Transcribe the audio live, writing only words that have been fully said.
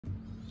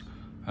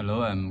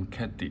Hello, I'm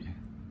Katie.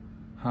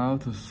 How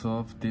to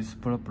solve this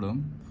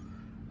problem?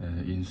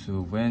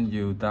 When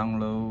you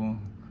download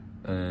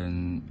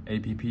an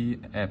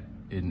app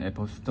in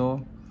Apple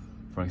Store,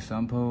 for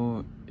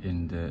example,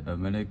 in the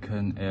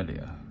American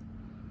area,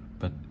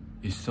 but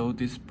it solves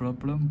this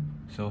problem.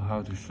 So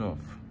how to solve?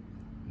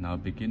 Now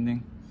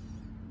beginning.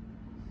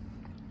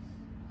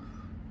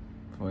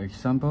 For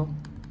example,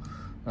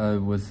 I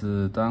was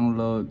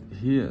download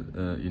here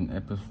in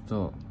Apple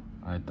Store.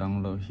 I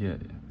download here.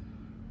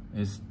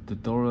 It's the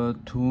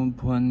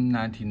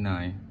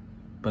 $2.99,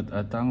 but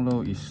I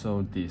download is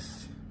so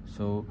this.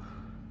 So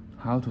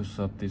how to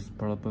solve this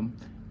problem?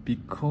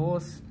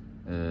 Because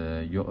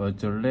your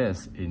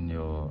address in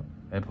your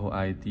Apple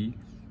ID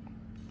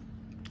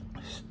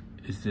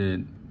is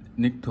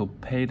need to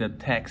pay the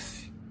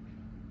tax.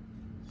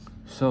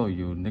 So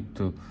you need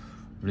to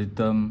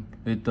return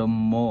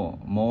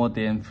more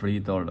than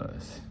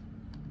 $3.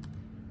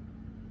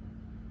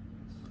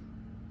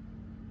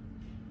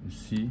 You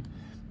see,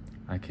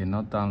 I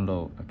cannot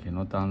download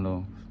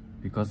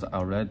because I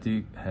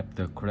already have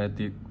the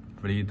credit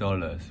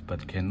 $3,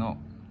 but cannot.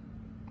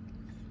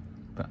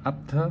 But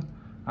after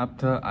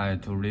I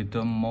have to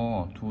return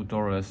more,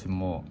 $2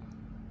 more,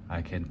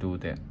 I can do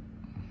that.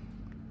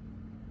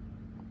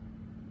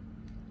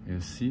 You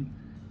see,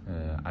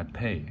 I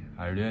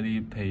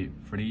really pay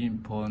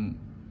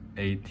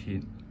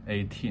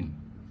 3.18.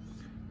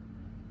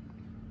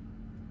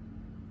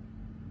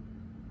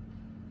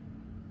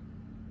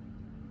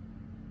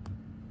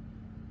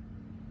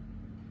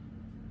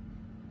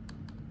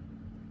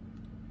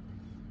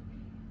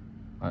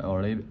 I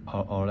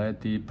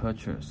already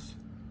purchased,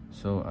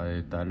 so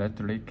I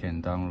directly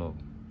can download.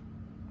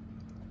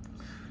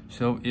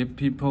 So if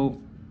people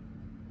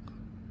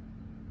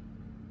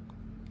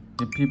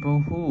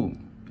who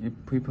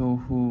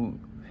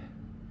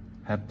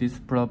have this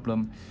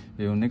problem,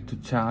 you need to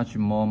charge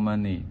more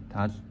money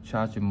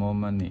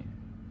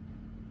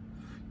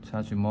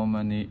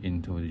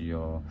into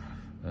your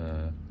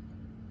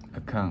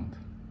account.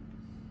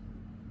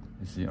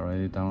 You see,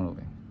 already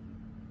downloading.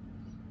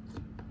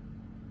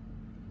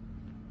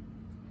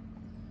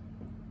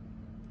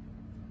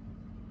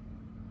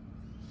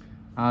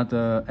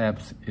 Other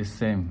apps is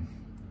same.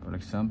 For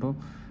example,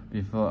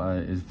 before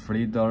it's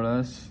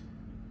 $3,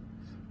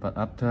 but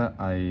after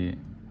I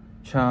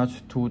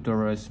charge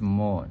 $2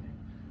 more,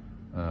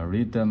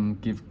 redeem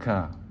gift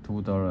card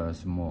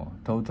 $2 more.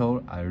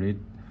 Total I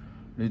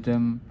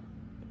redeem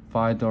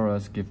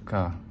 $5 gift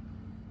card.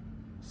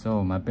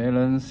 So my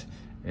balance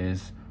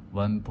is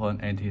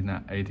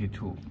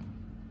 1.82.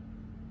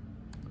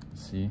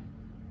 See.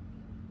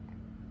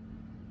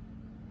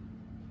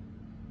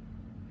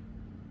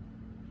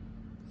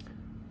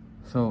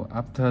 So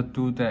after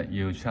do that,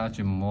 you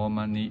charge more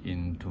money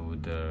into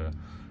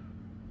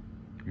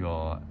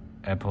your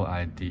Apple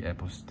ID,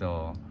 Apple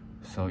Store,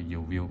 so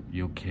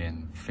you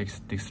can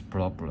fix this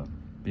problem.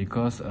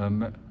 Because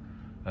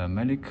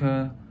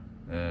America,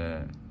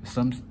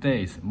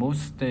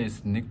 most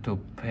states need to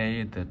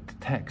pay the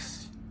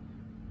tax.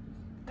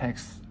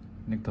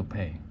 Need to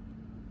pay.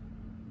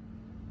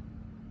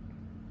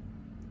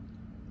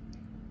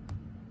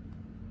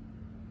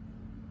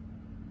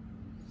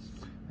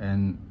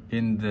 And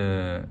in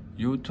the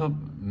YouTube,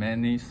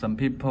 some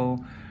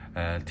people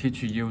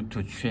teach you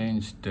to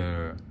change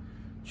the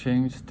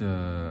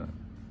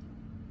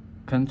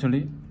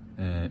country.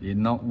 It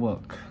not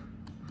work.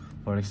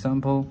 For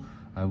example,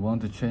 I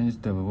want to change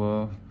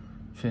the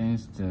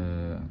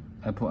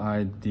Apple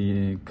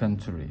ID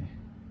country.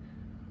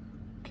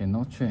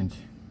 Cannot change.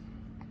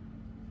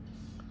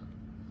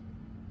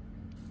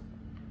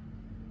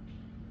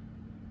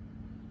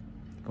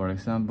 For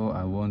example,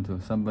 I want to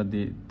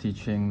somebody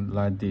teaching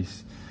like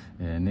this.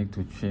 Need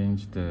to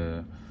change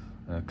the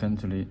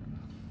country.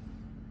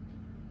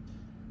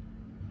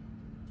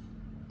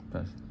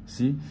 But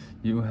see,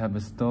 you have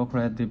a store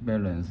credit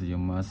balance. You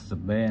must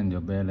spend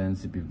your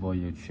balance before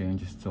you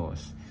change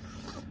stores.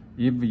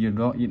 If you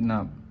not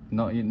enough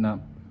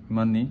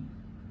money,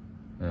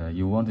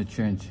 you want to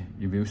change,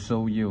 it will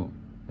show you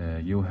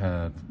you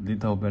have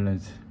little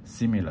balance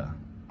similar.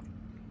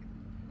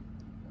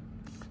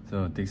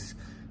 So this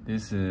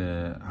is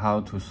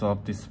how to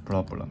solve this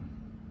problem.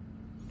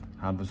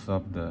 How to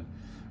solve the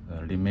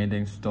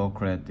remaining store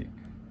credit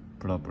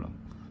problem.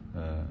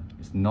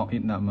 It's not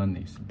enough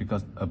money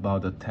because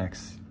about the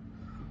tax.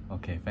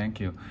 Okay, thank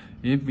you.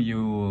 If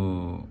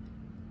you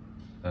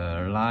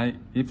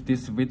if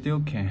this video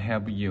can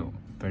help you,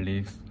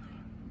 please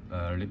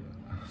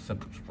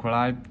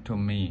subscribe to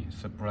me,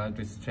 subscribe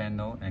this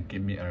channel and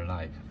give me a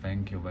like.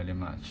 Thank you very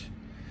much.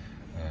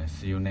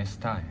 See you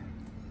next time.